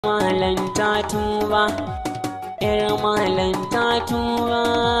malan ta tuba, yar malan ta tuba,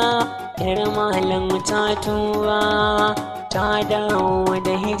 yar malan ta tuba, ta dawo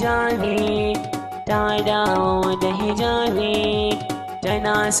da hijabi, ta dawo da hijabi,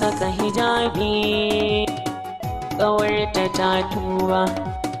 tana saka hijabi, ƙawarta ta tuba,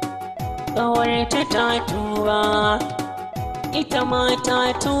 ƙawarta ta tuba, ita ma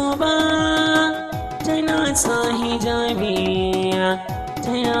ta tuba, tana sa hijabi,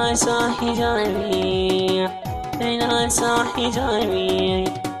 tana sa hijabi, tana sa hijabi.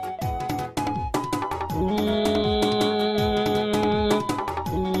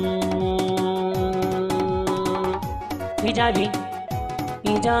 Hijabi,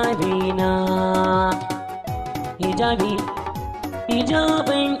 hijabi na, hijabi,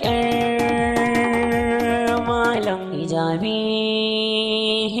 hijabin ƴar malam. Hijabi,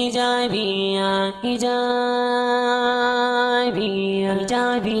 hijabi, hijabi,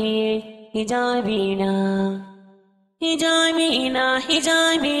 hijabi, hijabi na, hijabi na,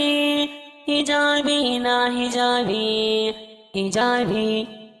 hijabi, hijabi na, hijabi, hijabi,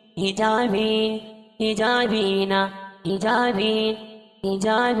 hijabi, hijabi na, hijabi,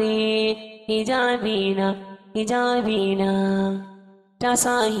 hijabi, hijabi na, hijabi na, ta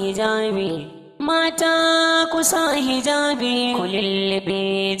sa hijabi. Mata ku sa hijabi, ku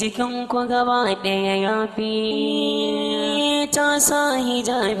lullube jikinku gaba ɗaya yafi. Ta sa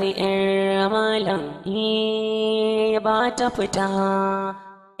hijabi ƴar malam ba ta fita,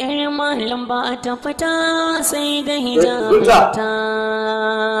 ƴar malam ba ta fita sai da hijabinta.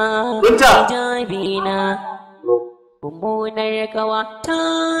 Hijabi na mummunar kawa ta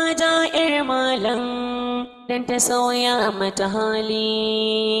ja ƴar malam dan ta sauya mata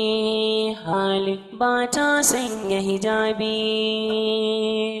hali ba ta sanya hijabi.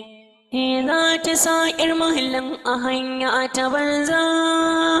 Za ta sa ƴar malam a hanya ta banza,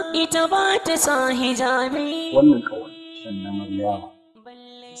 ita ba ta sa hijabi. Wannan kawai shan na Maryama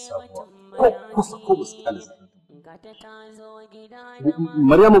sabuwa ko kusa ko ba su kalisa.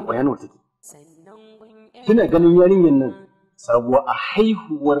 Maryama ƙwayanar take. Kina ganin yarinyar nan sabuwa a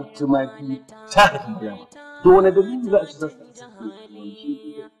haihuwar tumaki ta haifi Maryama. To wani dalili za a ci zasa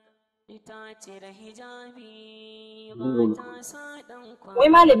wai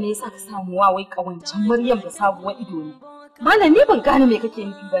malam me yasa ka samu wa wai kawancan Maryam da sabuwar ido ne? Malam ni ban gane me kake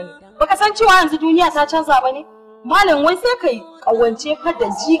nufi bane. Baka san cewa yanzu duniya ta canza bane? Malam wai sai kai kawance fa da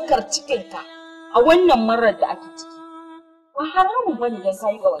jikar cikinka a wannan marar da ake ciki. Ba haramun bane dan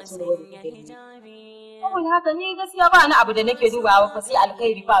kai kawance da wani gari. Kawai haka ni gaskiya ba ni abu da nake dubawa fa sai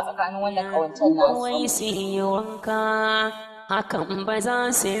alkhairi fa tsakanin wannan kawancen nasu. Wai sai wanka hakan ba za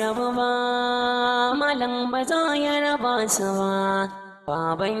su rabu ba, malam ba za ya raba su ba.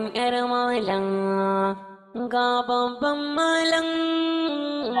 Baban ƴar malam ga babban malam,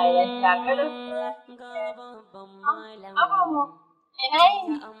 ga babban malam. Ina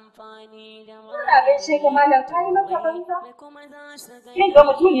yi? Ina gaishe ka malam, ka yi maka banza? Kin ga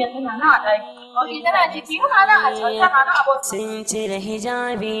mutum ya tana na a ɗaki. Ok, tana jiki, yana nan a can, tana na a bauta. Sun cire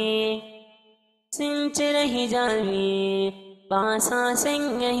hijabi, sun cire hijabi, ba sa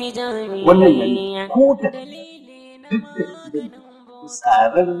sanya hijabi. wannan yayi ko da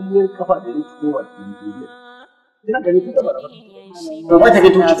tsararriyar kafa da ni ko wa duniya. Ina ganin ta gaba. To ba ta ga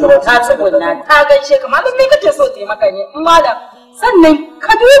tuki gaba. Ta tsuguna, ta gaishe ka malam, me kake so ta yi maka ne? Malam, sannan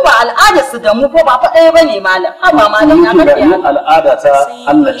ka duba al'adarsu da mu ko ba fa ɗaya bane malam. Haba malam ya kake haka. Al'ada ta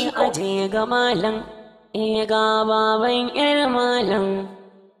Allah shi kawai. Aje ga malam, ga baban ƴar malam,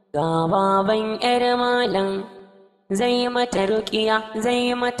 ga baban ƴar malam, zai mata ruƙiya,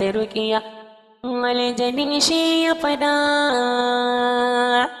 zai mata ruƙiya. Aljanin shi ya fada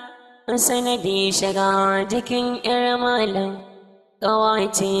sanadi shiga jikin ƴar malam,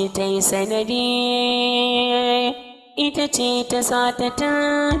 ƙawace ta yi sanadi, ita ce ta sa ta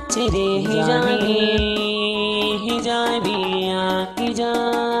cire hijabi, hijabi,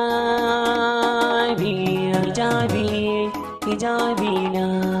 hijabi, hijabi, hijabi na,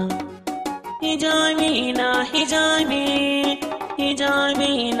 hijabi na, hijabi,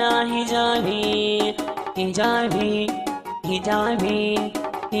 hijabi na, hijabi, hijabi, hijabi,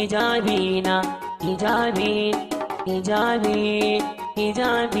 hijabi na, hijabi, hijabi,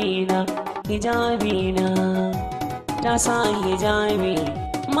 hijabi na, hijabi na. Ta sa hijabi,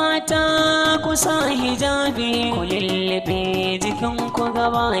 mata ku sa hijabi, ku lullube jikinku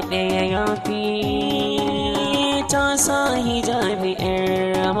gaba ɗaya yafi. Ta sa hijabi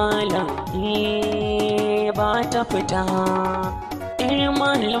ƴar malam ba ta fita, ƴar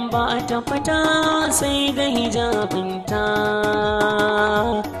malam ba ta fita sai da hijabinta.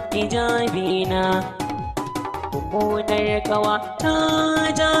 Hijabi na Mummunar kawa ta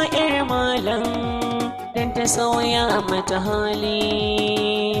ja 'yar malam don ta sauya mata hali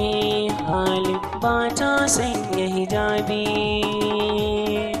ba ta sanya hijabi.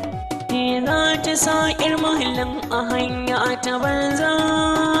 Za ta sa 'yar malam a hanya ta banza,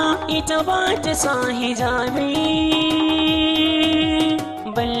 ita ba ta sa hijabi,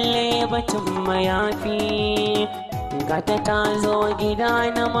 balle batun mayafi. Gata ta zo gida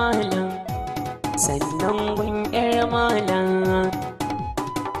na malam, sannan gun 'yar malam.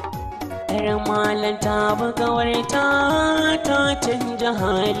 'Yar malam ta buga warta ta canja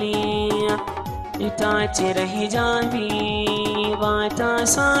hali, ita cire hijabi ba ta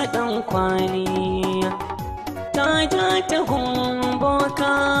sa ɗan kwali. Ta ja ta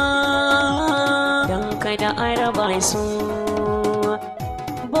gumboka don kada a raba su,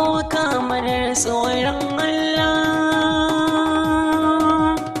 boka marar tsoron Allah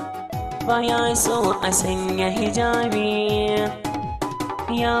baya so a sanya hijabi.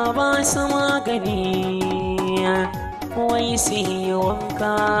 Ya ba su magani wai su yi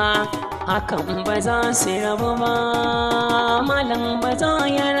wanka, hakan ba za su rabu ba, malam ba za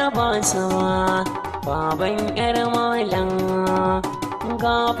ya raba su ba. Baban 'yar malam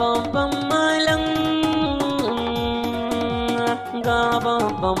ga babban malam, ga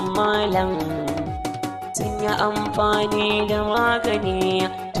babban malam sun yi amfani da magani.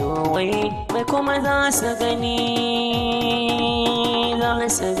 To wai mai kuma za su gani, za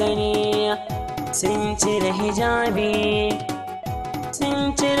su gani sun cire hijabi, sun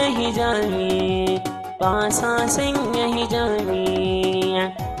cire hijabi ba sa sanya hijabi.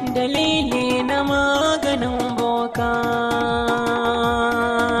 Dalili na maganin boka,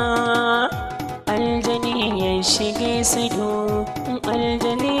 aljani ya shige su,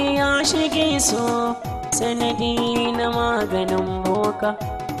 aljani ya shige su, sanadi na maganin boka.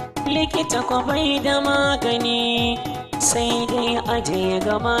 Likita kwabai da magani sai dai aje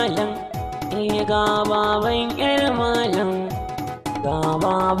ga malam. Ga baban 'yar malam, ga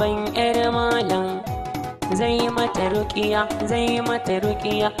baban 'yar malam zai mata rukiya, zai mata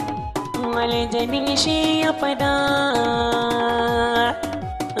rukiya. Aljani shi ya fada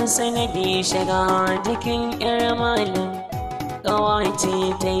sanadi shiga jikin 'yar malam. Ƙawace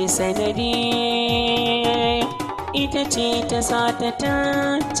ta yi sanadi, ita ce ta sa ta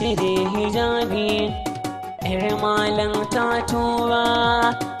cire hijabi. 'Yar malam ta tuba,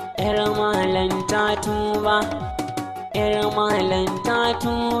 'yar malam ta tuba, 'yar malam ta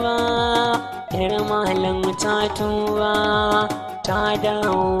tuba, 'yar malam ta tuba. Ta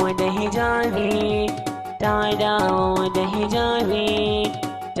dawo da hijabi, ta dawo da hijabi,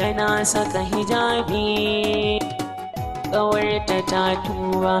 tana saka hijabi. Ƙawarta ta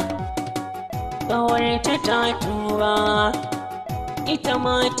tuba, ƙawarta ta tuba, ita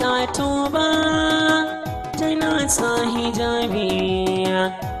ma ta tuba, tana sa hijabi,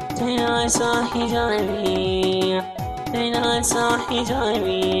 tana sa hijabi, tana sa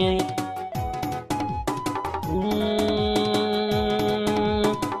hijabi.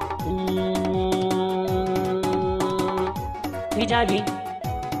 Hijabi,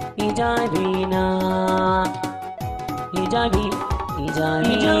 hijabi na, hijabi,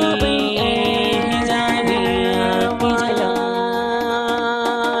 hijabi, hijabi, hijabi,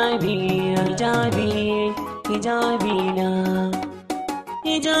 hijabi, hijabi na,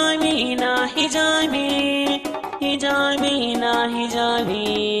 hijabi na, hijabi, hijabi na, hijabi,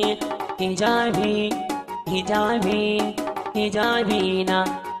 hijabi, hijabi, hijabi na,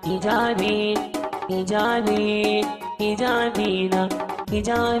 hijabi, hijabi, hijabi na,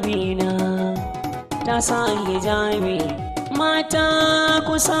 hijabi na. Ta sa hijabi, mata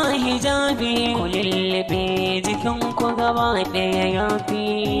ku sa hijabi, ku lullube jikinku gaba ɗaya yafi.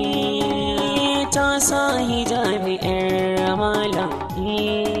 Ta sa hijabi 'yar malam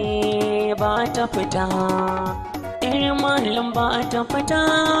ba ta fita, 'yar malam ba ta fita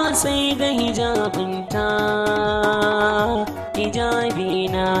sai ga hijabinta. Hijabi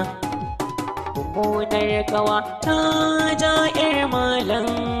na mummunar kawa ta ja 'yar malam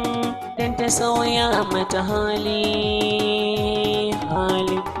don ta sauya mata hali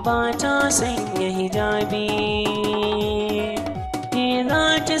ba ta sanya hijabi. Za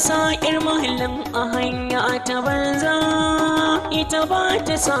ta sa 'yar malam a hanya ta banza, ita ba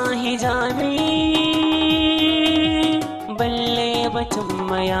ta sa hijabi, balle batun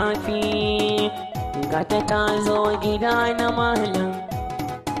mayafi. Gata ta zo gida na malam,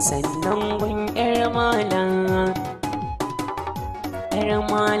 sannan gun 'yar malam. 'Yar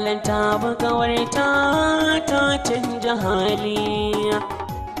malam ta buga warta ta canja hali,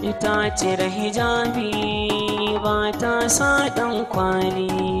 ita cire hijabi ba ta sa ɗan kwali.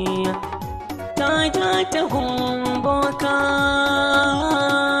 ta ja ta gumboka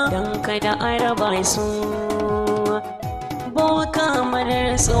don kada a raba su boka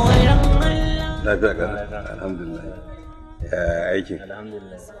marar tsoron Allah. Lafiya ka alhamdulillah. Ya aikin?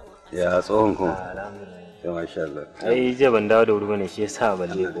 Alhamdulillah. Ya tsohon kuma? Alhamdulillah. Ya masha Allah. Ai je ban dawo da wuri bane shi yasa ban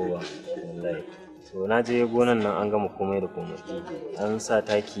leko ba. Wallahi. So na je gonan nan an gama komai da komai. An sa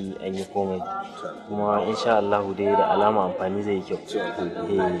taki an yi komai. Kuma insha Allah dai da alama amfani zai yi kyau.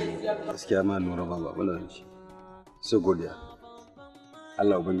 Gaskiya ma lura ba ba bana shi. Sai godiya.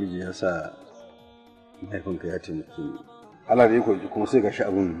 Allah ubangiji ya sa mahaifinka ya taimake ni. Allah da yake kuma sai gashi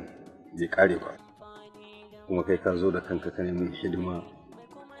abun bai kare ba. Kuma kai ka zo da kanka ka nemi hidima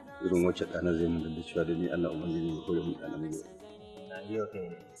irin wacce ɗana zai mun da cewa da ni Allah ubangiji ya kore mun ɗana mai yau.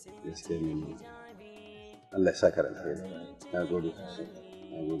 Gaskiya ne. Allah ya sa ka alheri. Na gode sosai.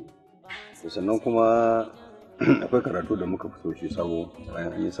 Na gode. Sannan kuma akwai karatu da muka fito shi sabo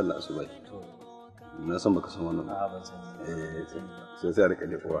bayan an yi sallah asuba. Na san baka san wannan ba. Ban san. Sai a rika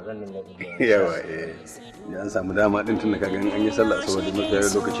lekowa. Yawa ya an samu dama din tunda kaga an yi sallah asuba da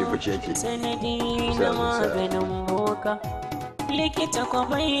mafi lokaci bace yake. Likita ko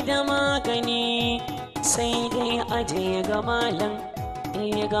bai da magani sai dai aje ga malam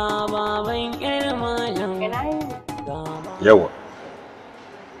ga baban yar malam. Yawa.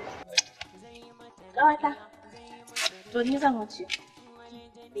 Kawata. To ni zan wuce.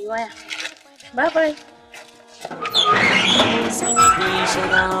 Bi waya. Bye bye. Sai dai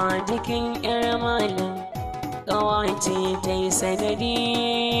shiga jikin yar malam kawace ta yi sanadi.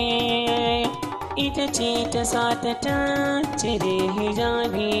 Ita ce ta sata ta cire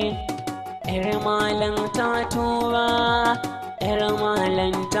hijabi, ‘yar malam ta tuba, ‘yar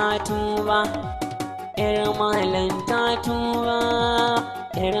malam ta tuba, ‘yar malam ta tuba,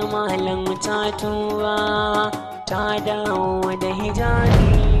 ‘yar malam ta tuba, ta dawo da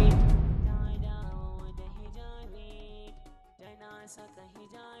hijabi, tana saka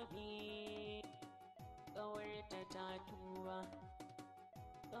hijabi, ƙawarta ta tuba.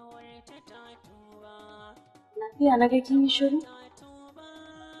 Lafiya na ga kin yi shiru?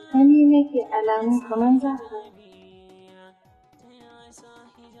 Gani nake alamun kamar za a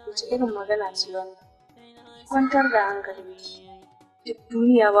wace irin magana ce wannan? Kwantar da hankalinki. Duk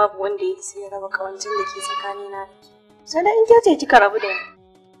duniya babu wanda ya isa ya raba kawancin da ke tsakanina da ke. Sai dai in ke ce kika rabu da ni.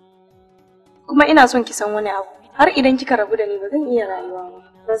 Kuma ina son ki san wani abu. Har idan kika rabu da ni ba zan iya rayuwa ba.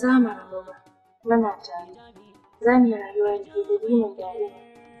 Ba za mu rabu ba. Muna tare. Za mu yi rayuwa da ke da dinin dare.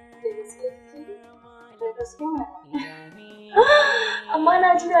 Amma na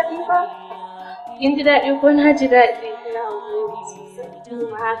ji daɗi fa. Kin ji daɗi ko na ji daɗi? Na gode sosai.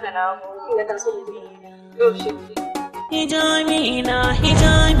 Kuma haka na gode. Ina taso da yaushe. Hijabi na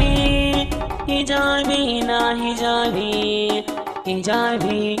hijabi, hijabi na hijabi,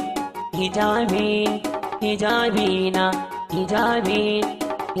 hijabi, hijabi, hijabi na hijabi,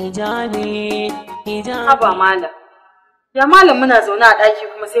 hijabi, hijabi. Haba malam. Ya malam muna zaune a ɗaki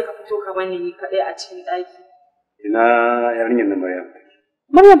kuma sai ka fito ka bani ni kaɗai a cikin ɗaki. Ina yarinyar na Maryam.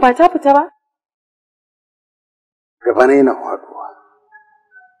 Maryam ba ta fita ba? Gaba na yana faɗuwa.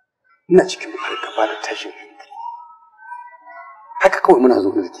 Ina cikin fargaba da tashin hankali. Haka kawai muna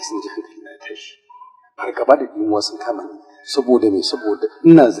zaune da ke sun ji hankali na tashi. Fargaba da ɗimuwa sun kama ni. Saboda me? Saboda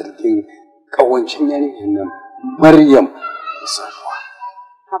ina zargin ƙawancen yarinyar nan Maryam da Sabuwa.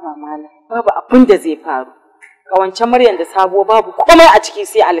 Haba malam, babu abin da zai faru. Kawancan Maryam da Sabo babu komai a ciki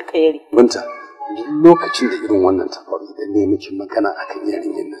sai alkhairi. Binta, duk lokacin da irin wannan ta faru idan ne miki magana akan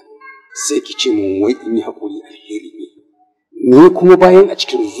yarinyar nan, sai ki ce mun wai in yi haƙuri alheri ne. Ni kuma bayan a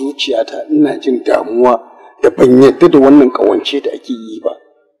cikin zuciyata ina jin damuwa da ban yadda da wannan kawance da ake yi ba.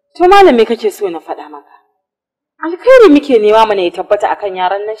 To malam me kake so na faɗa maka? Alkhairi muke nema mana ya tabbata akan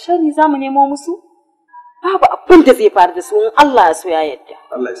yaran nan, shari za mu nemo musu? Babu abin da zai faru da su in Allah ya so ya yarda.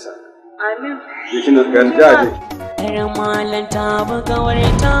 Allah ya sa. Amin. Yakin da ganta ne. Yar malam ta buga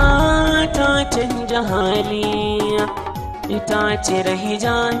warta ta canja hali, ta cire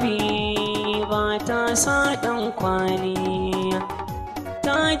hijabi ba ta sa ɗan kwali,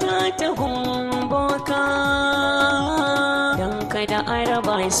 ta ja ta gumboka don kada a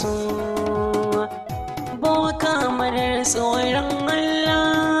raba su, boka marar tsoron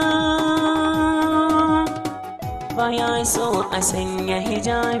Allah baya so a sanya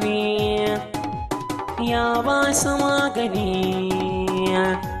hijabi. Ya ba su magani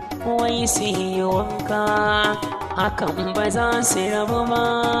wai su yi wanka, hakan ba za su rabu ba,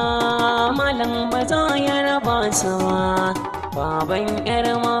 malam ba za ya raba su ba. Baban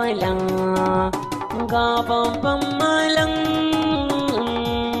yar malam ga babban malam,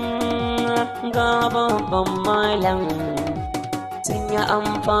 ga babban malam sun sun yi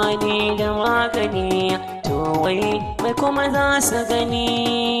amfani da magani, to wai mai kuma za su gani,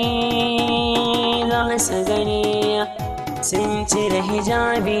 za su gani. Sun cire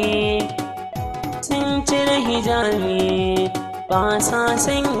hijabi, sun cire hijabi, ba sa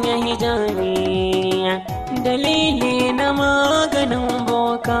sanya hijabi. Dalili na maganin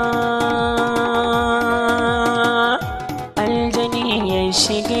boka, aljani ya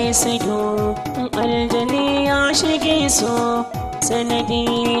shige su, aljani ya shige su,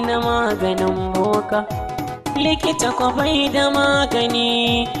 sanadi na maganin boka. Likita kwabai da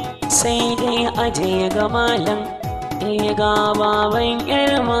magani, sai dai aje ga malam. Ga baban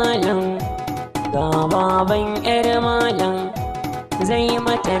yar malam, ga baban yar malam, zai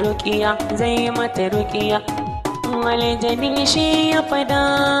mata rukiya, zai mata rukiya. Aljani shi ya fada,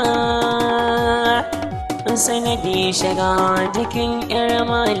 sanadi shiga jikin yar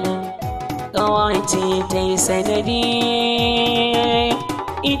malam. Kawace ta yi sanadi,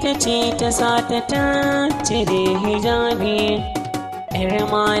 ita ce ta sata ta cire hijabi. Yar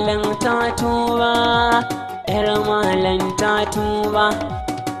malam ta tuba, yar malam ta tuba,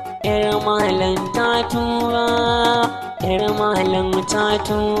 yar malam ta tuba, yar malam ta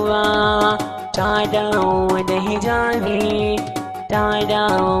tuba. Ta dawo da hijabi, ta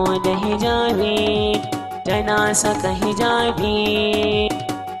dawo da hijabi, tana saka hijabi.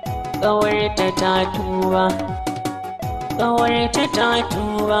 Ƙawarta ta tuba, ƙawarta ta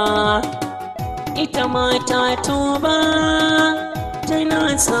tuba, ita ma ta tuba.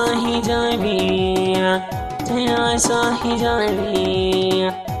 Tana sa hijabi, tana sa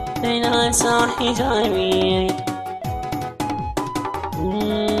hijabi, tana sa hijabi.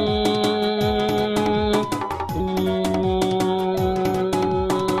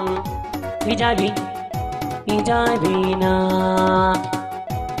 Hijabi, hijabi na,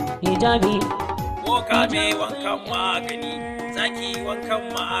 hijabi. Boka me wankan magani, zaki wankan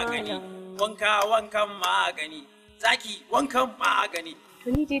magani, wankan magani, zaki wankan magani.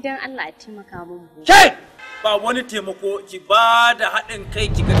 Tuni dai dan Allah a taimaka mun. Ke! Ba wani taimako, ki ba da haɗin kai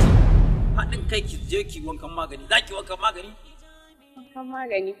ki gaci. Haɗin kai ki je ki wankan magani, zaki wankan magani? Wankan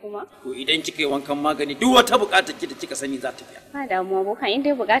magani kuma? To idan kika yi wankan magani duk wata buƙatar ki da kika sani za ta biya. Ba damuwa boka, in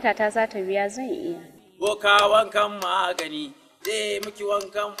dai buƙata ta za ta biya zan iya. Boka wankan magani, zai miki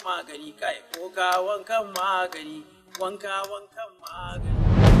wankan magani, kai boka wankan magani, wankan magani.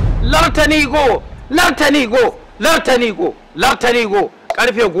 Lartanigo, lartanigo, lartanigo, lartanigo.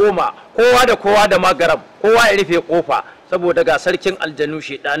 Karfe 10 kowa da kowa da magaram, kowa ya rufe kofa saboda ga sarkin aljanu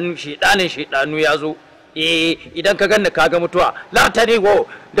shedanu ya zo. Idan ka ganni ka ga mutuwa. Lartanigo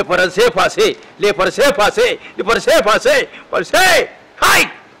da faransai fase, le farse fase, le farse fase, farse. Hai!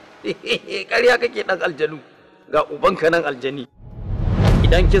 Ƙarya kake dan aljanu. Ga ubanka nan aljani.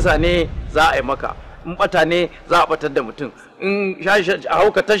 Idan kisa ne za a yi maka. In bata ne za a batar da mutum. In a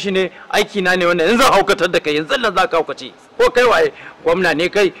haukatar shi ne aiki na ne wannan. In zan haukatar da kai yanzu nan za ka haukace. Ko kai waye gwamna ne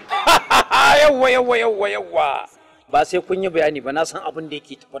kai? Yawwa. Ba sai kun yi bayani ba, na san abin da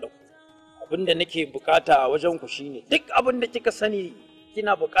yake tafa da ku. Abin da nake bukata a wajen ku shine duk abin da kika sani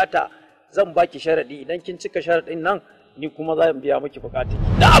kina bukata zan baki sharadi. Idan kin cika sharadin nan ni kuma zan biya miki bukatun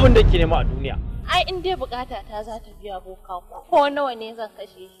ki. Da abin da kike nema a duniya. Ai in dai bukata ta za ta biya boka, ko nawa ne zan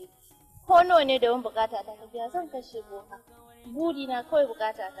kashe shi? Ko nawa ne da wani bukata ta biya zan kashe boka. Buri na kawai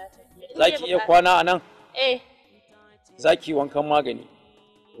bukata ta biya. Zaki iya kwana a nan? Zaki wankan magani.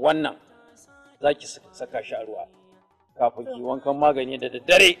 Wannan zaki saka shi a ruwa. Kafin ki wankan magani da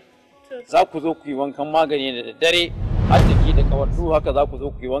daddare. Za ku zo ku yi wankan magani da daddare. Har da ki da kawartu haka za ku zo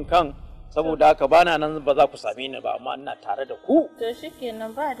ku yi wankan. Saboda haka bana nan ba za ku same ni ba, amma ina tare da ku. To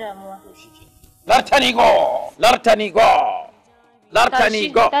shikenan ba damuwa. To shikenan. Lartanigo! Lartanigo!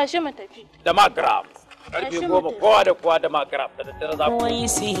 Lartanigo! Tashi mu tafi. Da magram. Karfe 10 kowa da kowa da magram da daddare za ku. Wai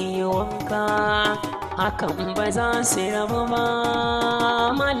su yi wanka, hakan ba za su rabu ba,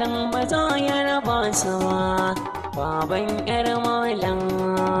 malam ba za ya raba su ba. Baban yar malam,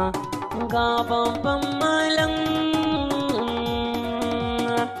 ga babban malam,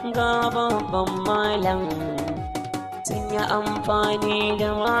 ga babban malam. Sun yi amfani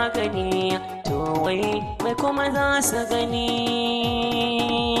da magani, to wai mai kuma za su gani,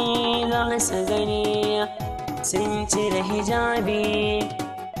 za su gani. Sun cire hijabi,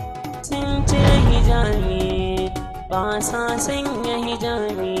 sun cire hijabi, ba sa sanya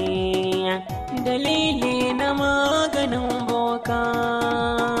hijabi. Dalili na maganin boka,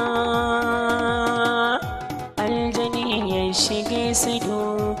 aljani ya shige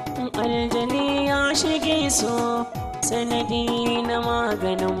su, aljani ya shige su, sanadi na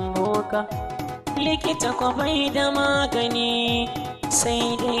maganin boka. Likita kwabai da magani,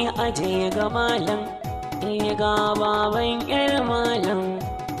 sai dai aje ga malam. ga baban yar malam,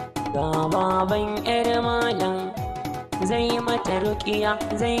 ga baban yar malam, zai mata rukiya,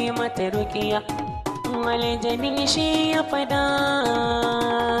 zai mata rukiya, aljanin shi ya fada,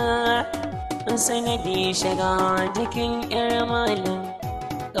 sanadi shiga jikin yar malam,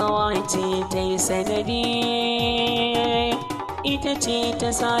 ƙawace ta yi sanadi, ita ce ta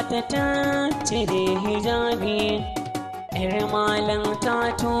sata ta cire hijabi, yar malam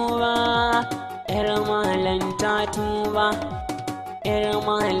ta tuba, yar malam ta tuba, yar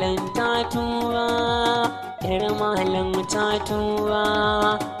malam ta tuba, yar malam ta tuba,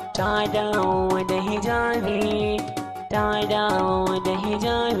 ta dawo da hijabi, ta dawo da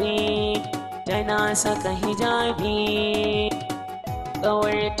hijabi, tana saka hijabi,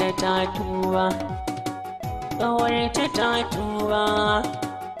 ƙawarta ta tuba, ƙawarta ta tuba,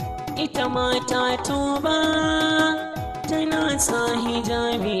 ita ma ta tuba, tana sa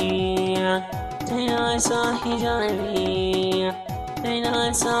hijabi, tana sa hijabi,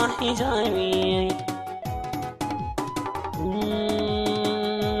 tana sa hijabi.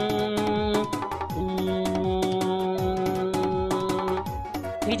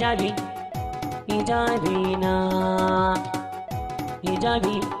 Hijabi, hijabi na,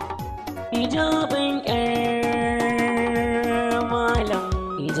 hijabi, hijabin ƴar malam,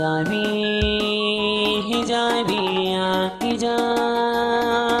 hijabi, hijabi, hijabi,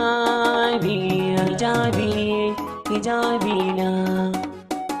 hijabi, hijabi na,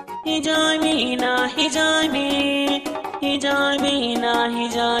 hijabi na, hijabi, hijabi na,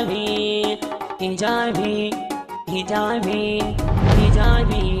 hijabi, hijabi, hijabi,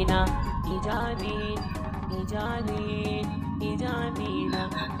 hijabi na, hijabi, hijabi, hijabi na,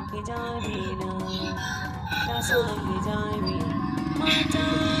 hijabi na, ta sa hijabi, mata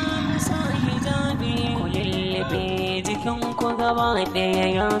ta sa hijabi, ku lullube jikin ku gaba ɗaya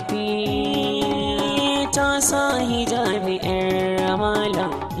yafi, ta sa hijabi ƴar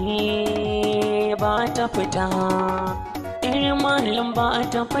malam, ba ta fita, ƴar malam ba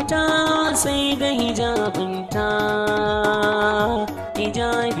ta fita sai da hijabinta,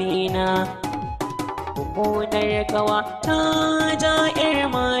 hijabi na, mummunar kawa ta ja ƴar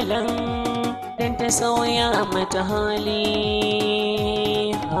malam, dan ta sauya mata hali,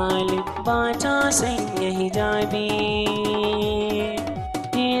 hali ba ta sanya hijabi,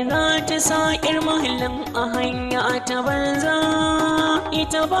 za ta sa ƴar malam a hanya ta banza,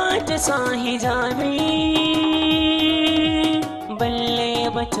 ita ba ta sa hijabi, balle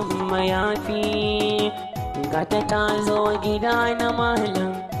batun mayafi, gata ta zo gida na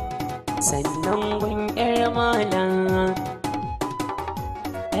malam, sannan gun ƴar malam,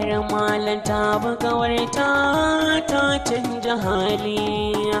 ƴar malam ta bugawarta ta canja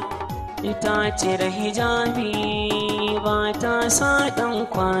hali, ita cire hijabi ba ta sa ɗan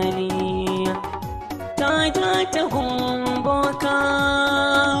kwali, ta ja ta gumboka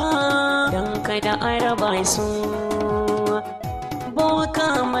don kada a raba su, boka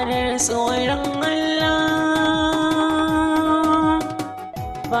marar tsoron Allah,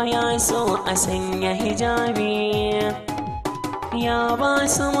 baya so a sanya hijabi, ya ba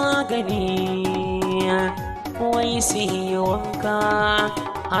su magani, wai su yi wanka,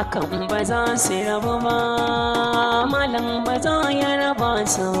 hakan ba za su rabu ba, malam ba za ya raba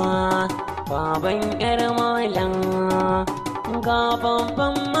su ba, baban ƴar malam, ga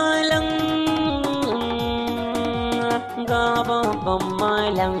babban malam, ga babban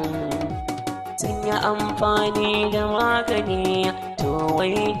malam, sun yi amfani da magani, to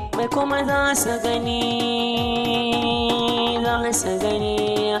wai mai kuma za su gani, za su gani,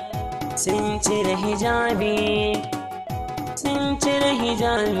 sun cire hijabi, sun cire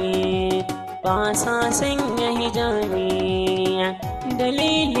hijabi, ba sa sanya hijabi,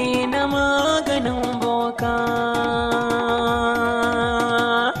 dalili na maganin boka,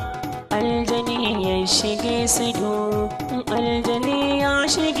 aljani ya shige su, aljani ya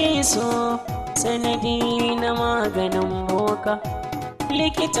shige su, sanadi na maganin boka,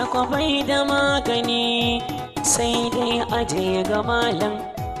 likita kwabai da magani, sai dai aje ga malam,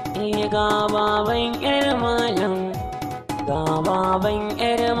 ga baban ƴar malam, ga baban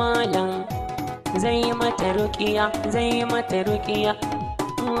ƴar malam, zai mata rukiya, zai mata rukiya,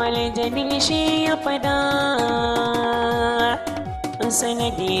 aljanin shi ya fada,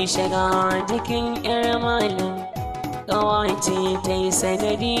 sanadi shiga jikin ƴar malam, ƙawace ta yi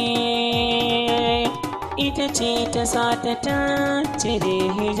sanadi, ita ce ta sata ta cire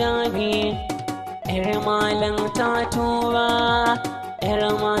hijabi, ƴar malam ta tuba, ƴar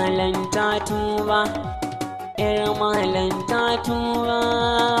malam ta tuba, ƴar malam ta tuba,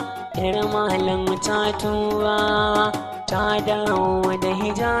 ƴar malam ta tuba, ta dawo da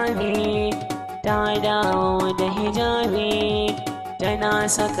hijabi, ta dawo da hijabi tana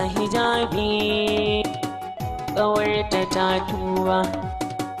saka hijabi ƙawarta ta tuba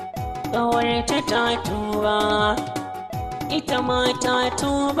ƙawarta ta tuba ita ma ta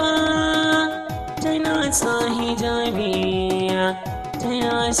tuba tana sa hijabi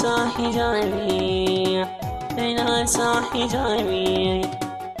tana sa hijabi tana sa hijabi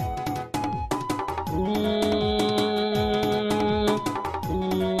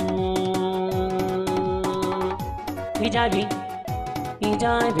hijabi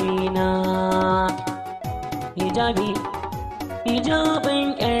hijabi na hijabi hijabin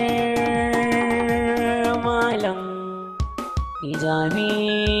ƴar malam hijabi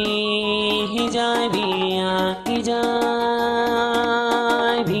hijabi hijabi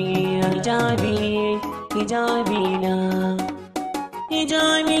hijabi hijabi na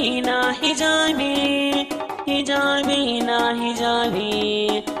hijabi na hijabi hijabi na hijabi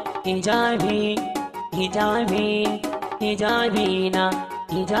hijabi hijabi hijabi na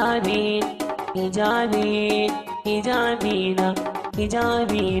hijabi hijabi hijabi na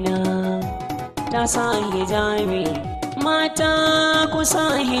hijabi na ta sa hijabi mata ku sa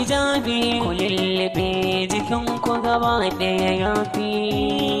hijabi ku lullube jikinku gaba ɗaya yafi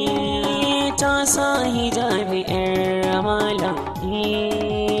ta sa hijabi ƴar malam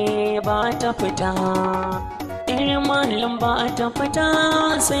ba ta fita ƴar malam ba ta fita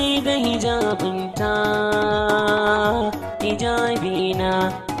sai da hijabinta hijabi na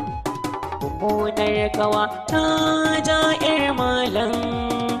mummunar kawa ta ja ƴar malam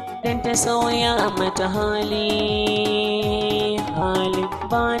dan ta sauya mata hali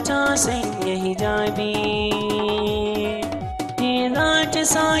ba ta sanya hijabi za ta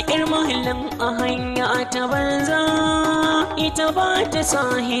sa ƴar malam a hanya ta banza ita ba ta sa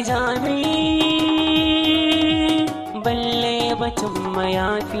hijabi balle batun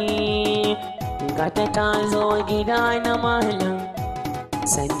mayafi gata ta zo gida na malam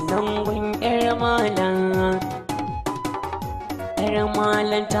sannan gun ƴar malam ƴar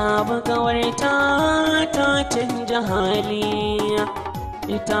malam ta bugawarta ta canja hali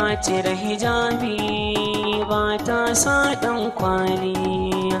ita cire hijabi ba ta sa ɗan kwali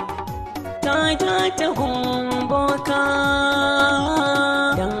ta ja ta gumboka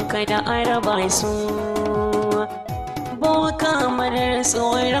don kada a raba su boka marar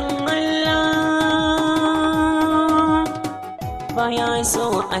tsoron Allah baya so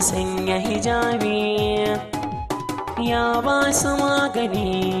a sanya hijabi ya ba su magani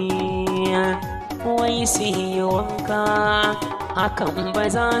wai su yi wanka hakan ba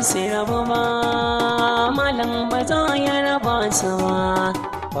za su rabu ba malam ba za ya raba su ba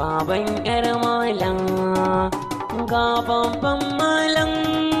baban ƴar malam ga babban malam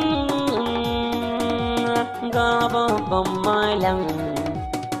ga babban malam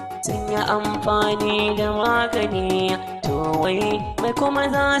sun yi amfani da magani to wai mai kuma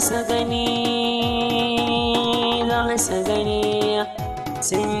za su gani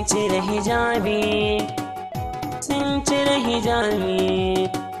sun cire hijabi sun cire hijabi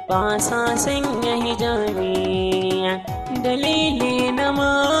ba sa sanya hijabi dalili na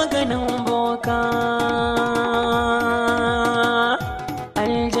maganin boka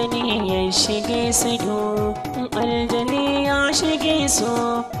aljani ya shige su aljani ya shige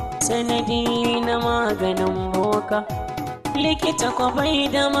su sanadi na maganin boka likita kwabai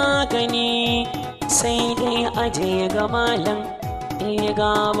da magani sai dai aje ga malam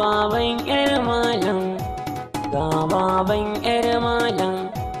ga baban ƴar malam ga baban ƴar malam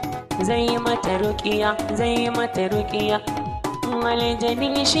zai mata ruƙiya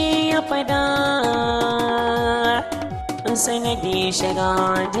aljani shi ya fada sanadi shiga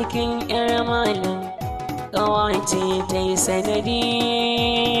jikin ƴar malam ƙawace ta yi sanadi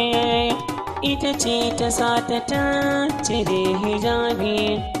ita ce ta sata ta cire hijabi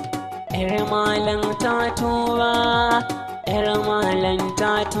ƴar malam ta tuba ƴar malam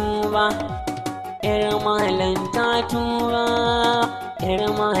ta tuba ƴar malam ta tuba ƴar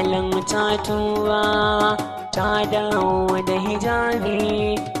malam ta tuba ta dawo da hijabi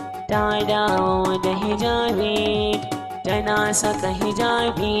ta dawo da hijabi tana saka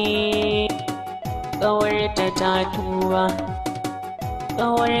hijabi ƙawarta ta tuba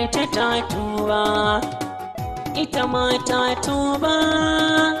ƙawarta ta tuba ita ma ta tuba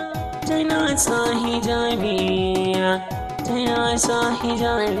tana sa hijabi tana sa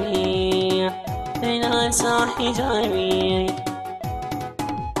hijabi tana sa hijabi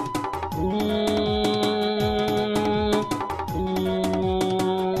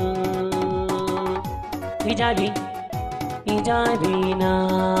hijabi hijabi na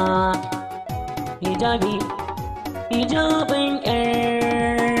hijabi hijabin ƴar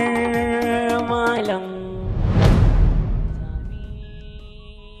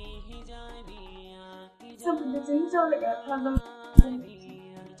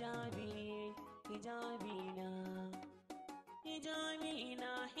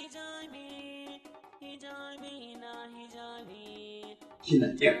kina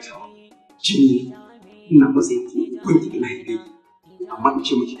yartawa jini ina matsayin ki kun ki na haife ki amma in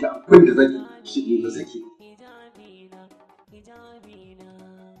ce miki ga abin da zaki shi ne ba zaki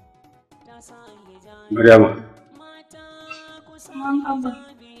Maryama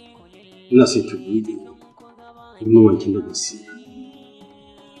ina son ki buɗe wankin da basi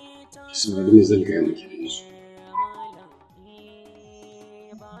saurari me zan gaya miki da su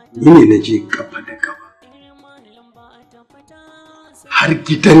ni ne na je kafa da kafa har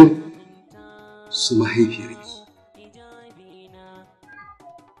gidan su mahaifiyarki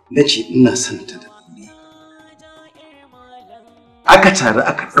na ce ina son ta da aure aka tare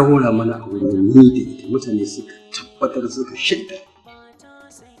aka ɗaura mana a wurin ni da ita mutane suka tabbatar suka shaida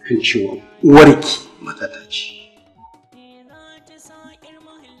kan cewa uwarki matata ce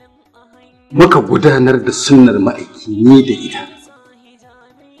muka gudanar da sunnar ma'aiki ni da ita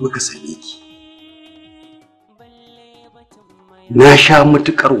muka same ki na sha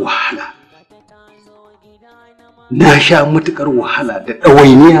matuƙar wahala da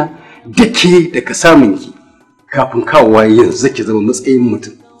ɗawainiya da ke daga samun ki kafin kawowa yanzu ki zama matsayin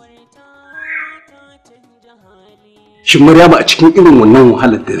mutum shin Maryama a cikin irin wannan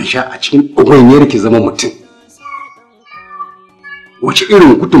wahalar da na sha a cikin ɗawainiyar ki zama mutum wace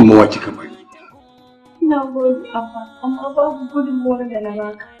irin gudunmawa kika bari ina gode amma babu gudunmawar da na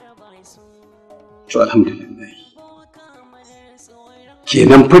baka to alhamdulillah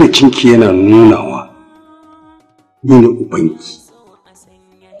kenan faricinki yana nunawa ni ne ubanki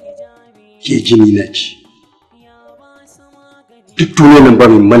ke jini na ci duk duniyar nan ba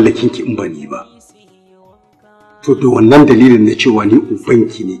mai mallakin ki in ba ni ba to da wannan dalilin na cewa ni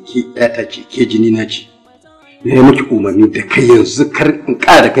ubanki ne ke ɗata ce ke jini na ci na yi miki umarni da kai yanzu kar in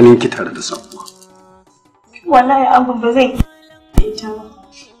ƙara ganin ki tare da sabuwa wallahi abu ba zai ita ba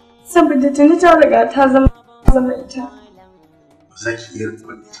saboda tuni ta riga ta zama ita ba za ki iya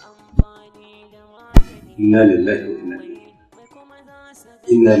rubuta ita inna lillahi wa inna ilaihi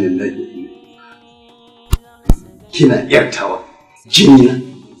inna lillahi wa inna kina yartawa jini na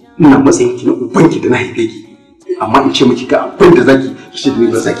ina matsayin ki na ubanki da na haife ki amma in ce miki ga abin da zaki ki ce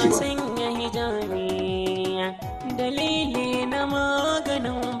ba zaki ba dalili na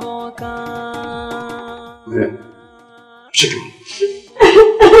maganin boka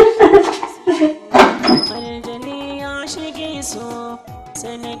aljani ya shige so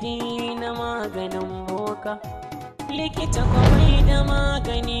sanadi na maganin boka likita kwamai da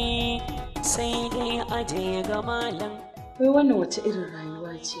magani sai dai aje ga malam wai wannan wace irin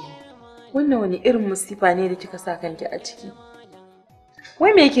rayuwa ce wannan wani irin musifa ne da kika sa kanki a ciki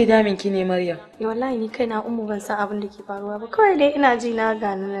wai me yake damin ki ne Maryam wallahi ni kaina ummu ban san abin da ke faruwa ba kawai dai ina ji na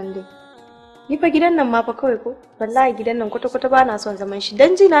gani nan dai ni fa gidan nan ma fa kawai ko wallahi gidan nan kwata-kwata ba na son zaman shi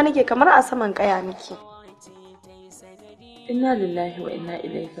dan ji na nake kamar a saman kaya miki inna lillahi wa inna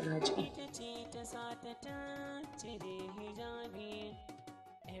ilaihi raji'un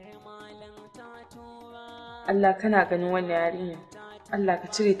Allah kana ganin wannan yarinya Allah ka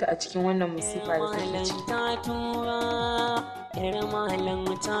cire ta a cikin wannan musifa da take ciki malam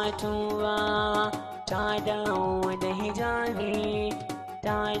ta tuba ta dawo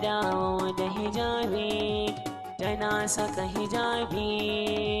da hijabi tana saka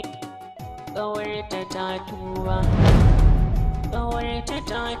hijabi ƙawarta ta tuba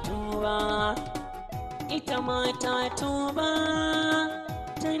ita ma ta tuba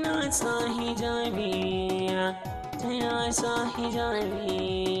tana sa hijabi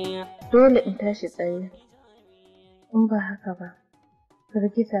dole in tashi tsaye in ba haka ba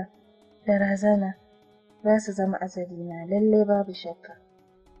firgita da razana za su zama ajalina lalle babu shakka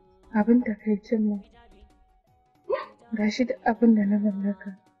abin takaicin mu gashi da abin da na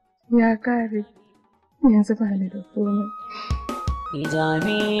mallaka ya kare yanzu ba ni da komai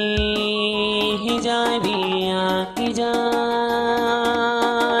hijabi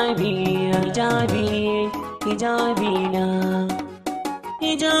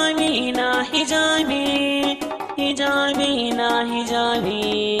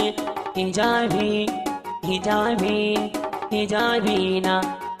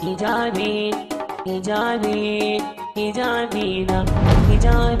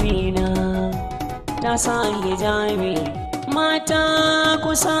ta sa hijabi mata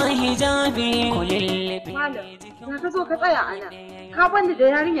kusa hijabi kulillibi malam ka zo ka tsaya a nan ka bani da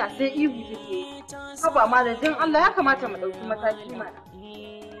yarinya sai ihu take haba malam dan Allah ya kamata mu dauki mataki mana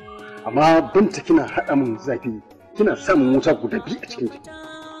amma binta kina hada min zafi kina samun wuta guda biyu a cikin jiki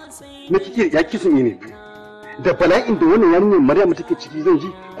me kike ya kisun yi ne da bala'in da wannan yarinyar Maryam take ciki zan ji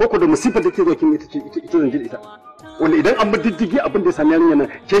ko da musibar da take zo kin ita zan ji da ita wanda idan an bi diddigi abin da ya sami yarinyar nan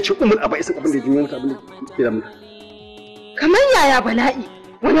ke ce umul aba isan abin da ya jinyo mata abin da ke da mata Kamar yaya bala'i?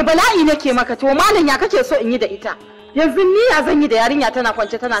 Wani bala'i nake maka to malam ya kake so in yi da ita? Yanzu ni ya zan yi da yarinya tana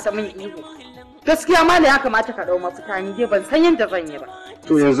kwance tana ta min ihu. Gaskiya malam ya kamata ka dau mafita ni dai ban san yadda zan yi ba.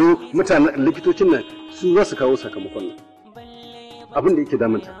 To yanzu mutanen likitocin nan su za su kawo sakamakon nan. Abin da yake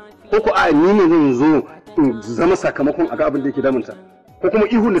damunta. Ko ko a ni ne zan zo in zama sakamakon a ga abin da yake damunta. Ko kuma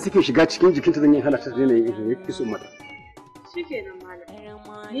ihun da suke shiga cikin jikinta zan yi hana ta daina yin ihu yake so mata. Shikenan malam.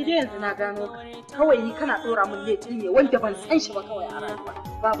 Ni dai yanzu na gano kawai ni kana dora min laifi ne wanda ban san shi ba kawai a rayuwa.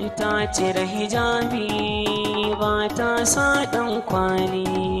 Ita ce da hijabi ba ta sa dan kwali.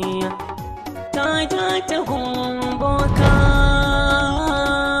 Ta ja ta gumboka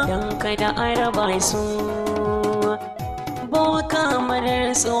dan kada araba su. Boka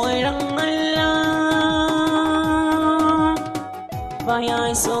marar tsoron Allah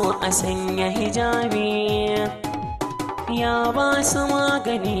baya so a sanya hijabi. Ya ba su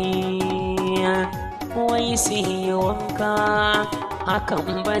magani wai su yi wanka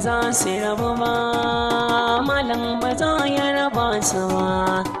hakan ba za su rabu ba, malam ba za ya raba su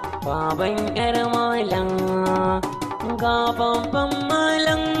ba. Baban yar malam ga babban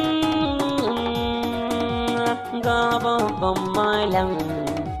malam, ga babban malam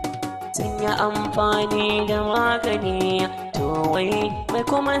sun yi amfani da magani. To wai mai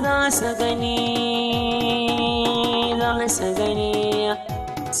kuma za su gani, za su gani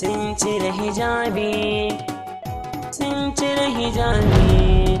sun cire hijabi, sun cire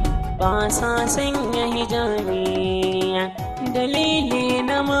hijabi ba sa sanya hijabi. Dalili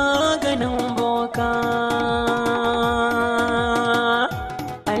na maganin boka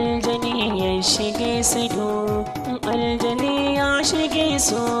aljani ya shige su, aljani ya shige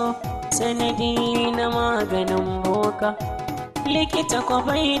su sanadi na maganin boka. Likita ko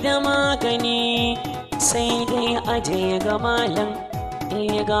bai da magani sai dai aje ga malam.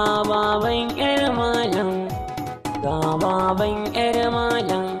 Ga baban yar malam, ga baban yar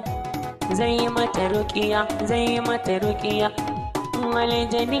malam zai mata rukiya, zai mata rukiya.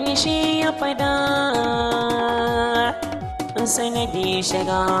 Aljani shi ya fada sanadi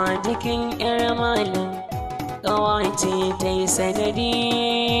shiga jikin yar malam. Ƙawace ta yi sanadi,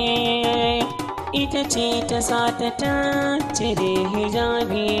 ita ce ta sa ta cire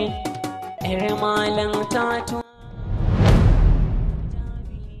hijabi. Yar malam ta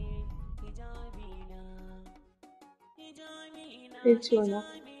sai ce wani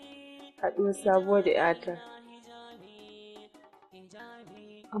haɗuwar sabuwa da ‘yata.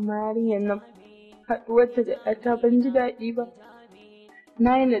 Amma yarinyar nan haɗuwarta da ‘yata ban ji daɗi ba.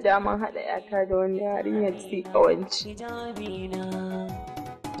 Na yi nadaman haɗa ‘yata da wani yarinyar su ƙawanci.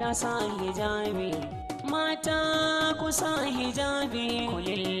 Ta sa hijabi, mata ku sa hijabi, ku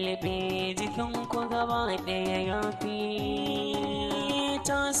lullube jikinku gaba ɗaya yafi.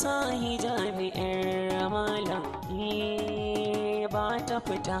 Ta sa hijabi ‘yar malam ba ta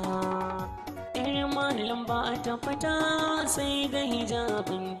fita, ‘yar malam ba ta fita sai da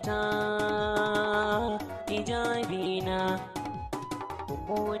hijabinta. Hijabi na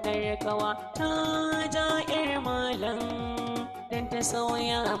mummunar kawa ta ja ‘yar malam dan ta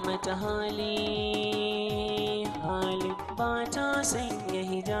sauya mata hali ba ta sanya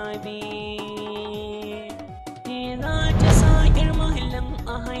hijabi. Za ta sa ‘yar malam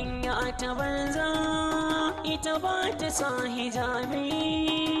a hanya ta banza, ita ba ta sa hijabi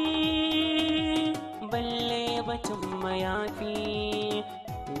balle batun mayafi.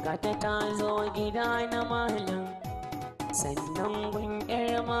 Gata ta zo gida na malam sannan gun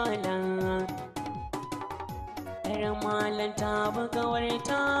 ‘yar malam. ‘Yar malam ta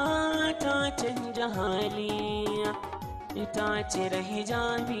bugawarta ta canja hali, ita cire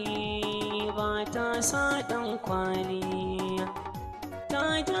hijabi ba ta sa ɗan kwali. Ta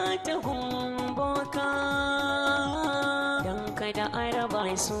ja ta gumboka don kada araba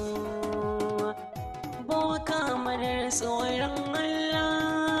su. Boka marar tsoron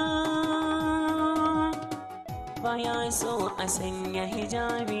Allah baya so a sanya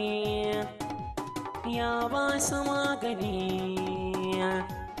hijabi. Ya ba su magani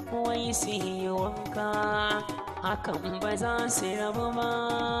wai su yi wanka hakan ba za su rabu ba,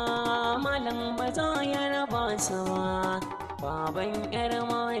 malam ba za ya raba su ba. Baban yar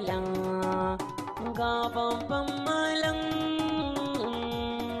malam ga babban malam,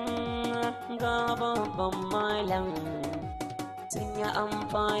 ga babban malam sun yi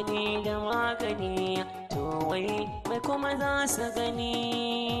amfani da magani. To wai mai kuma za su gani,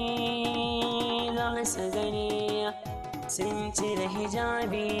 za su gani sun cire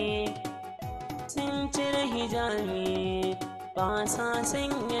hijabi, sun cire hijabi ba sa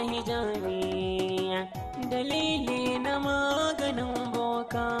sanya hijabi. Dalili na maganin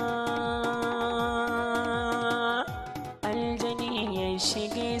boka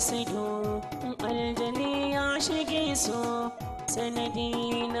so sanadi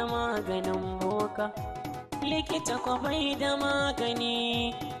na maganin boka. Likita kwafai da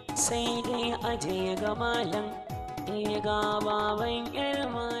magani sai dai aje ga malam, ga baban yar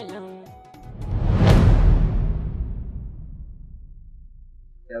malam.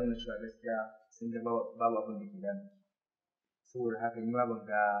 Ya nuna cewa gaskiya sun ga babu abin da ke damu, saboda haka ni ma ban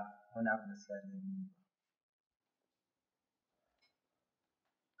ga wani abu da suka yi.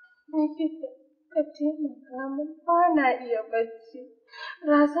 Likita, ka taimaka min, ba na iya bacci.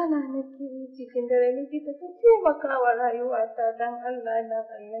 Razana nake yi cikin dare. Likita, ka taimaka wa rayuwata don Allah na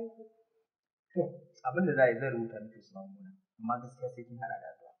Annabi. To, abin da za a yi zan rubuta miki su magunguna, amma gaskiya sai kin haɗa da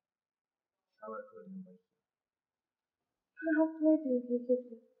addu'a. Shawara kawai da bai. Na gode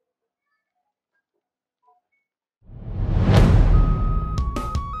likita.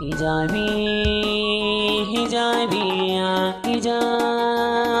 Hijabi, hijabi, hijabi,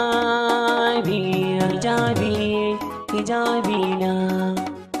 hijabi, hijabi na,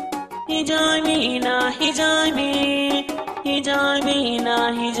 hijabi na, hijabi, hijabi na,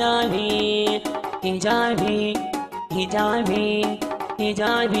 hijabi, hijabi, hijabi,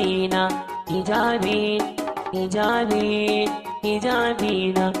 hijabi na, hijabi, hijabi, hijabi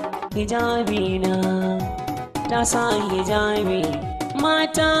na, hijabi na, ta sa hijabi.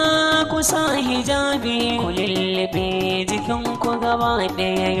 Mata kusa hijabi, ku lullube jikinku gaba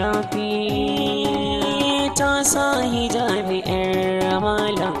ɗaya yafi. Ta sa hijabi ‘yar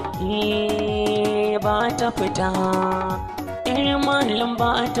malam ba ta fita, ‘yar malam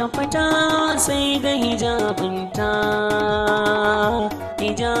ba ta fita sai da hijabinta.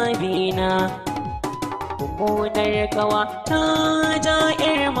 Hijabi na mummunar kawa ta ja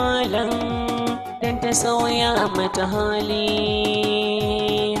 ‘yar malam dan ta sauya mata hali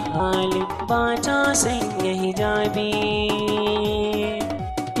ba ta sanya hijabi.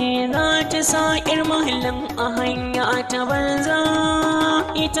 Za ta sa ‘yar mahallin a hanya ta banza,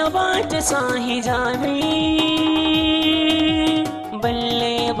 ita ba ta sa hijabi,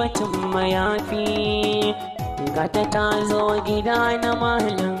 balle batun mayafi. Gata ta zo gida na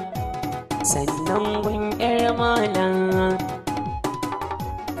malam, sannan gun ‘yar malam.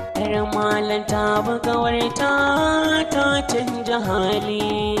 ‘Yar malam ta bugawarta ta canja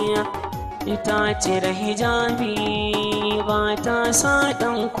hali, ita cire hijabi ba ta sa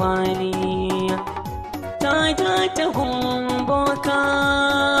ɗan kwali. Ta ja ta gumboka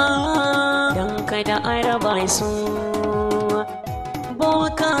don kada a raba su,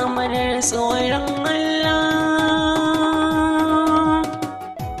 boka marar tsoron Allah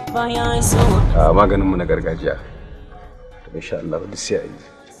baya so. Maganinmu na gargajiya, insha Allah duk sai a yi.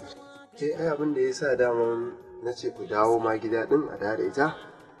 Ai abin da ya sa daman na ce ku dawo ma gida din a da ita,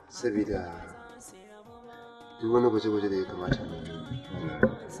 saboda duk wani gwaje-gwaje da ya kamata mu yi,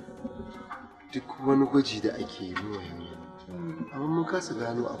 duk wani gwaji da ake yi wa yanzu, amma mun kasa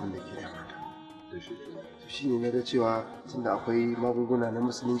gano abin da ke da mata. Shi ne na ga cewa tunda akwai magunguna na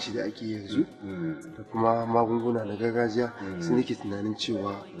musulunci da ake yanzu da kuma magunguna na gargajiya, sun nake tunanin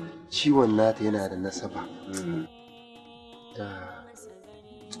cewa ciwon nata yana da nasaba da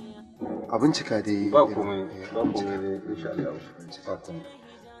a bincika dai. Ba komai dai insha Allah. Ba komai.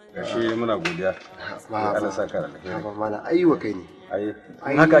 Gashi muna godiya. Ba Allah saka da kai. Ba mala aiwa kai ne.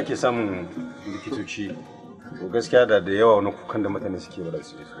 Ai haka ake samun likitoci. To gaskiya da yawa wani kukan da mutane suke ba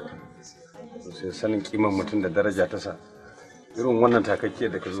su yi. Sai sanin kiman mutum da daraja ta sa. Irin wannan takakke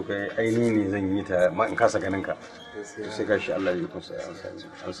da ka zo kai aini ne zan yi ta ma in kasa ganin ka. Sai gashi Allah ya kusa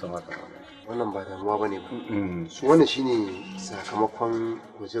an sama ka. Wannan ba damuwa bane ba. Su wannan shine sakamakon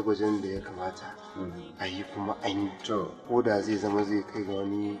gwaje-gwajen da ya kamata a yi kuma an yi. Ko da zai zama zai kai ga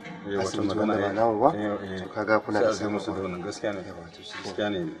wani asibiti wanda ba namu ba, to kaga kuna da sakamakon. Gaskiya ne. Gaskiya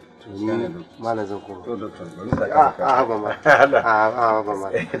ne. Malam zan koma. To doctor, bari ba ma. Ba ma.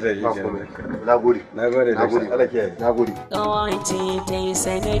 Ba komai. Nagode. Nagode. Kawace ta yi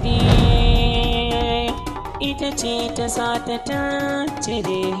sanadi, ita ce ta sa ta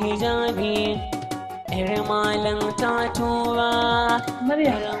cire hijabi, ‘yar malam ta tura.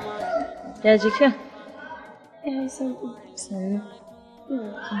 Maryam, ya jikin? Ya yi sauƙi. Sannu.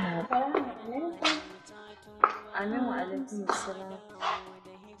 Amin wa alaikum salam.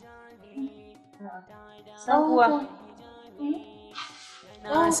 Sabuwa.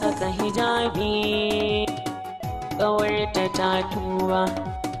 Na saka hijabi, ƙawarta ta tura.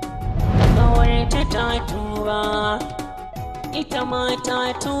 Ƙawarta ta tuba, ita ma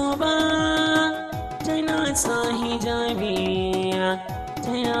ta tuba, tana sa hijabi,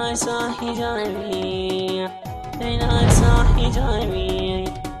 tana sa hijabi, tana sa hijabi.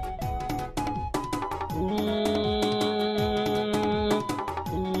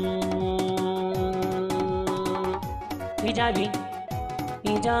 hijabi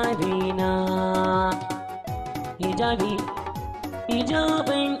hijabi na hijabi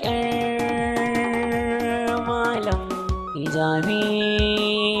hijabin ƴar malam hijabi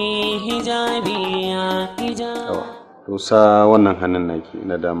hijabi hijabi. To sa wannan hannun naki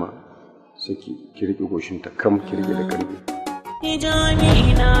na dama sai ki riƙe goshin ta kam ki riƙe da ƙarfi.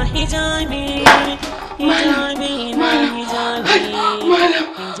 Hijabi na hijabi hijabi na hijabi. Malam,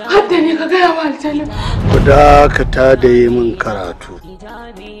 hadda ne ka gaya wa aljanna. Ku dakata da yi min karatu.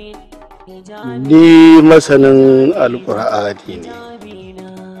 Ni masanin alƙur'ani ne,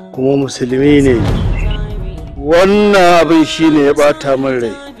 kuma musulmi ne. Wannan abin shi ne ya ɓata min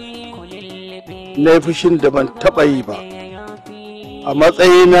rai. Na fushin da ban taɓa yi ba. A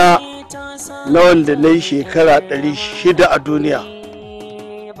matsayina na wanda na yi shekara 600 a duniya.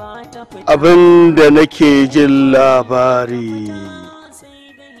 Abin da nake jin labari.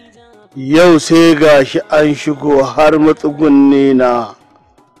 Yau sai gashi an shigo har matsugunni na.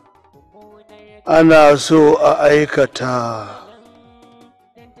 Ana so a aikata.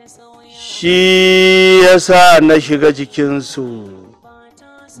 Shi yasa na shiga jikinsu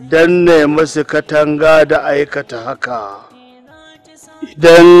don ne musu katanga da aikata haka.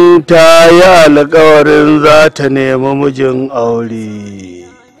 Idan ta yi alkawarin za ta nemi mijin aure,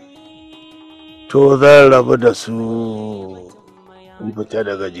 to zan rabu da su in fita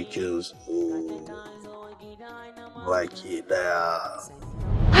daga jikinsu baki daya.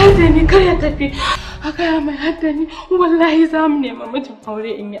 Haddani kar ya tafi, a gaya mai haddani wallahi za mu nema mijin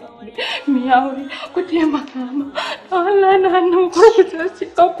aure in yi aure. Mu yi aure, ku taimaka ma. Don Allah na hannun ku tashi,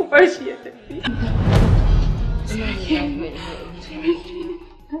 kan ku bar shi ya tafi.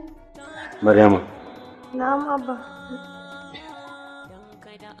 Maryama. Na'am Abba.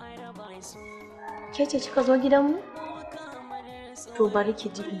 Ke ce kika zo gidanmu? To bari ki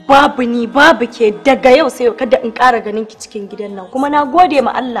ji, babu ni babu ke daga yau sai kada in ƙara ganin ki cikin gidan nan. Kuma na gode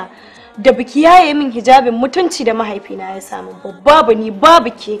ma Allah da biki yaye min hijabin mutunci da mahaifina ya samu. Babu ni babu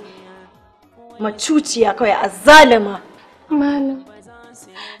ke macuciya kawai azzalima. Malam,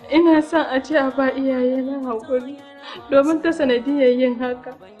 ina son a ce a ba iyaye na haƙuri domin ta sanadiyar yin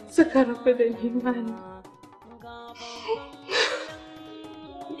haka suka rabu da ni malam.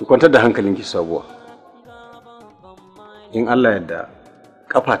 Ki kwantar da hankalinki Sabuwa. In Allah yadda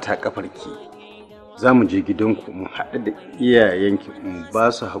kafa ta kafarki za mu je gidanku mu haɗu da iyayenki mu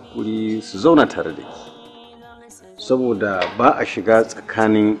ba su haƙuri su zauna tare da ki, saboda ba a shiga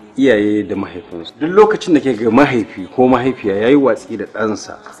tsakanin iyaye da mahaifinsu. Duk lokacin da ke ga mahaifi ko mahaifiya ya yi watsi da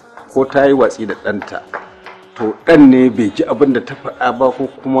ɗansa ko ta yi watsi da ɗanta, to ɗan ne bai ji abin da ta faɗa ba ko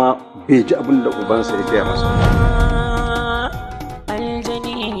kuma bai ji abin da ubansa ya gaya masa.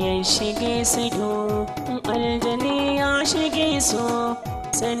 Aljani ya shige su aljani ya shige su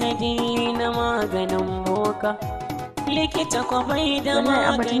sanadi na maganin boka likita ko bai da magani.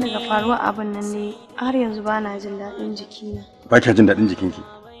 Wallahi abin da faruwa abin nan ne har yanzu ba na jin daɗin jikina. Ba kya jin daɗin jikinki?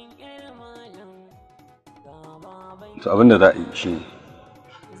 To abin da za a yi shi,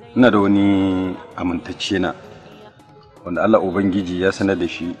 ina da wani amintacce na wanda Allah Ubangiji ya sanar da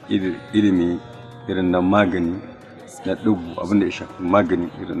shi ilimi irin na magani na ɗugu, abin da ya shafi magani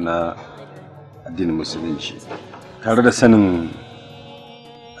irin na addinin musulunci, tare da sanin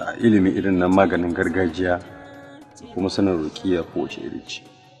ilimi irin na maganin gargajiya kuma sanin ruƙiya ko wace iri ce.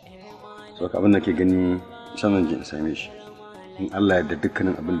 So abin da ke gani sanin ji in same shi, in Allah ya yarda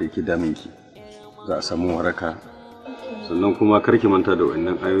dukkanin abin da yake daminki za a samu waraka. Sannan kuma kar ki manta da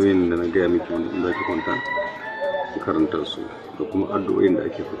wannan ayoyin da na gaya miki wanda in za ki kwanta ki karanta su, da kuma addu'o'in da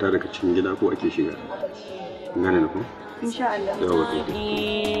ake fita daga cikin gida ko ake shiga. Gane na ko? Insha Allah. Yawa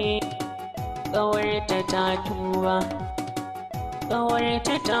Ƙawarta ta tuba,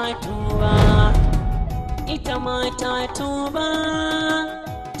 ƙawarta ta tuba, ita ma ta tuba,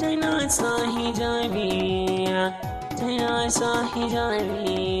 tana sa hijabi, tana sa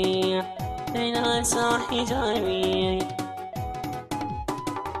hijabi, tana sa hijabi.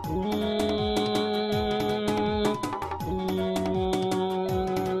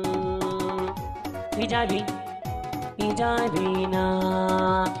 Hijabi, hijabi na.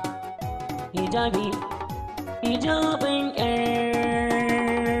 Hijabi, hijabin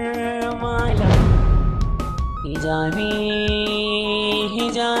ƴar malam. Hijabi,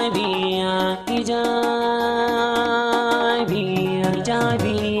 hijabi, hijabi,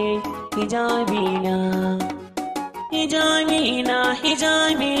 hijabi, hijabi na. Hijabi na,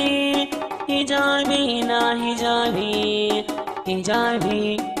 hijabi, hijabi na, hijabi, hijabi,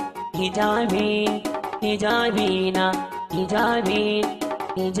 hijabi, hijabi na, hijabi.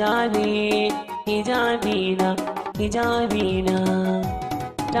 Hijabi, hijabi na, hijabi na.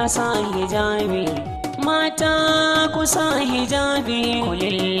 Ta sa hijabi mata kusa hijabi ku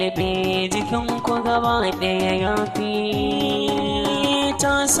lullube jikin ku gaba ɗaya yafi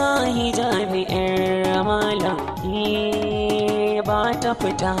ta sa hijabi ‘yar malam ba ta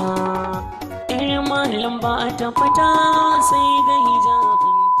fita ‘yar malam ba ta fita sai da hijabi